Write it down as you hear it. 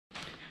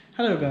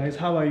Hello guys,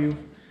 how are you?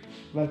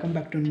 Welcome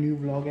back to a new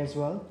vlog as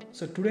well.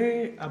 So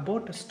today I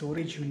bought a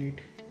storage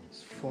unit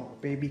for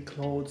baby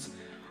clothes,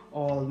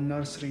 all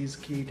nurseries,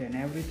 kit and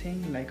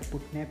everything, like I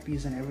put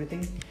nappies and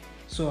everything.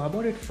 So I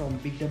bought it from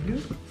Big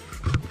W.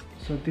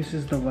 So this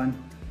is the one.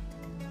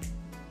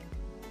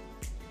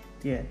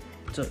 Yeah,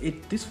 so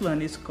this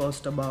one is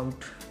cost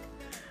about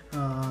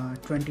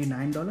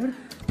 $29.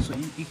 So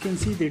you can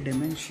see the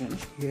dimension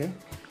here,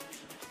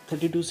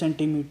 32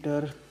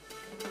 centimeter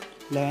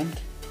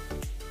length,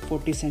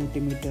 40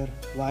 centimeter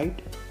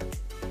wide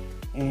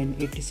and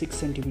 86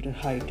 centimeter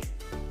height.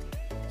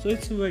 So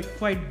it's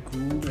quite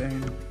good,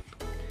 and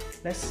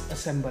let's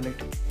assemble it.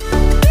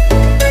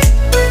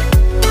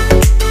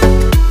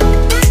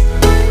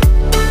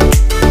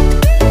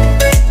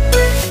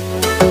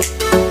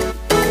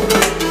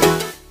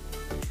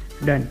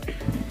 Done.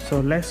 So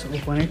let's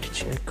open it,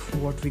 check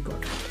what we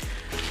got.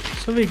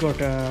 So we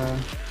got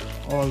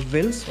all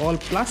wheels, all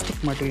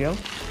plastic material,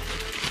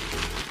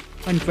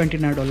 and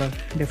 $29.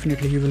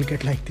 Definitely you will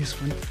get like this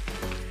one.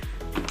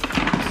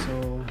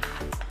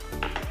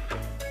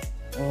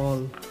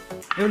 So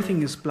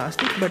everything is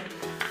plastic, but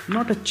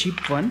not a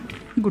cheap one,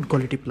 good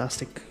quality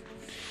plastic.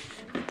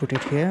 Put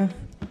it here.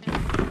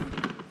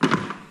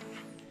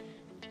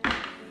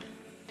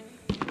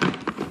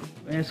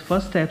 As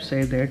first step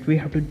say that we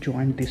have to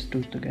join these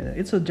two together.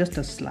 It's just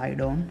a slide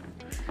on.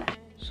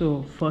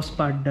 So first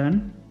part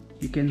done.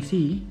 You can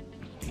see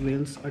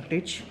wheels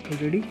attached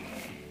already.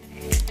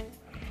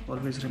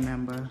 Always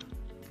remember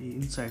the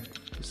inside.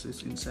 This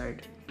is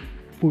inside.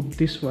 Put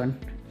this one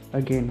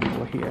again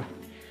over here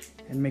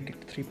and make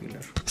it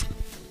 3-pillar.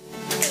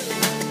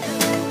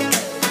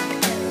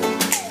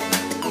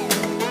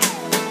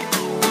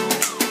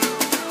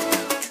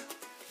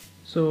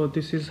 So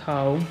this is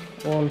how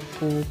all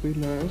 4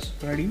 pillars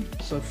ready.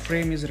 So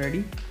frame is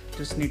ready.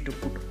 Just need to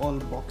put all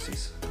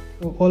boxes.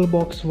 So all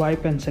box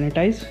wipe and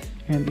sanitize,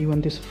 and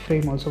even this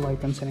frame also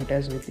wipe and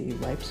sanitize with the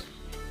wipes.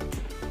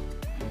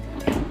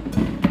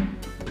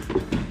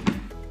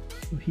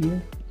 So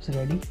here it's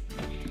ready,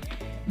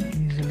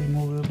 easily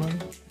movable.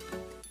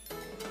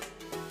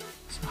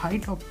 So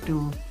height up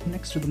till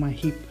next to my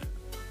hip.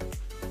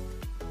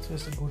 So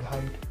it's a good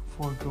height.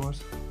 4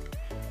 drawers.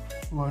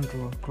 One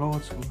drawer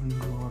clothes, one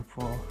drawer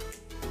for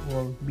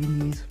all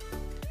beanies,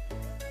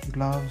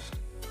 gloves,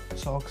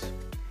 socks,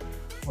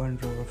 one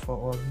drawer for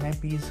all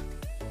nappies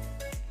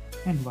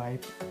and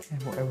wipes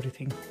and for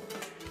everything,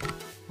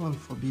 all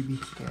for baby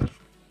care.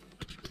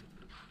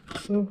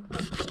 So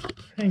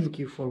thank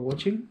you for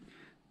watching.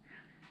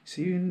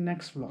 See you in the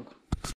next vlog.